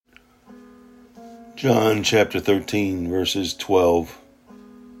John chapter 13, verses 12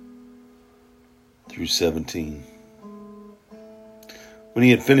 through 17. When he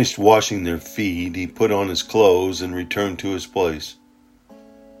had finished washing their feet, he put on his clothes and returned to his place.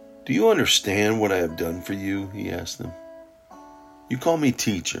 "Do you understand what I have done for you?" he asked them. "You call me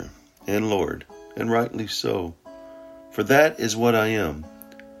teacher and Lord, and rightly so, for that is what I am.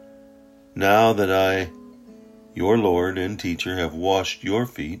 Now that I, your Lord and teacher, have washed your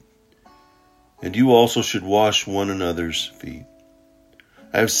feet, and you also should wash one another's feet.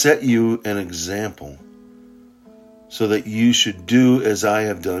 I have set you an example, so that you should do as I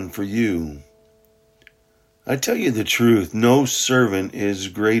have done for you. I tell you the truth, no servant is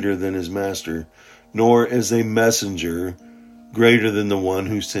greater than his master, nor is a messenger greater than the one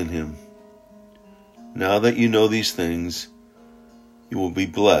who sent him. Now that you know these things, you will be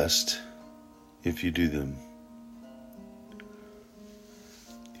blessed if you do them."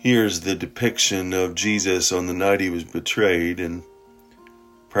 Here's the depiction of Jesus on the night he was betrayed and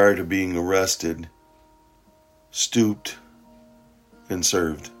prior to being arrested, stooped and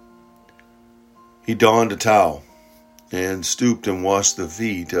served. He donned a towel and stooped and washed the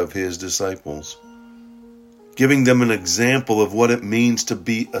feet of his disciples, giving them an example of what it means to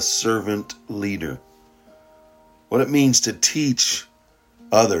be a servant leader, what it means to teach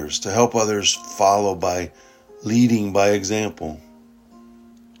others, to help others follow by leading by example.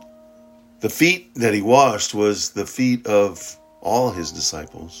 The feet that he washed was the feet of all his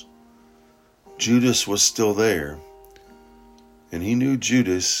disciples. Judas was still there, and he knew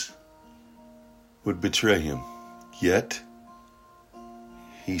Judas would betray him. Yet,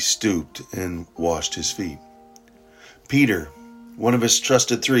 he stooped and washed his feet. Peter, one of his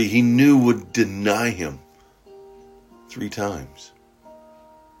trusted three, he knew would deny him 3 times.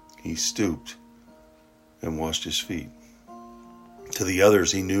 He stooped and washed his feet. To the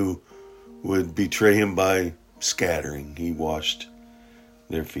others he knew would betray him by scattering, he washed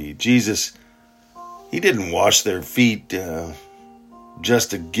their feet. Jesus, he didn't wash their feet just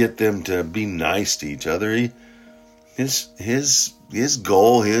to get them to be nice to each other. His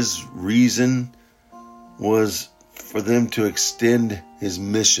goal, his reason was for them to extend his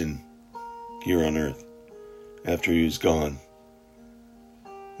mission here on earth after he was gone.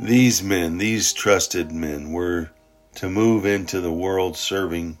 These men, these trusted men, were to move into the world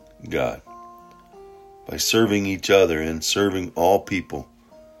serving God by serving each other and serving all people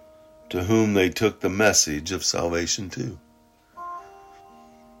to whom they took the message of salvation to.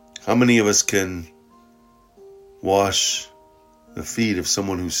 How many of us can wash the feet of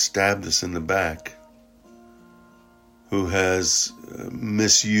someone who stabbed us in the back, who has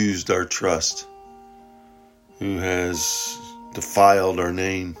misused our trust, who has defiled our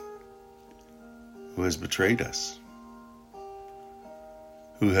name, who has betrayed us,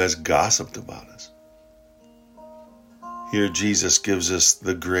 who has gossiped about us? Here Jesus gives us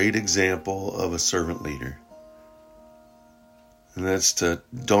the great example of a servant leader. And that's to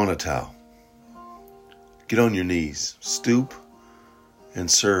don a towel. Get on your knees, stoop, and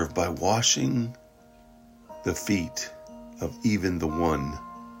serve by washing the feet of even the one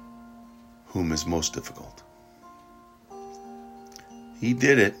whom is most difficult. He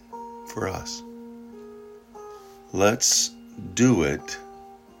did it for us. Let's do it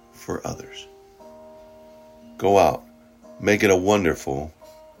for others. Go out. Make it a wonderful,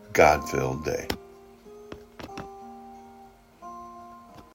 God-filled day.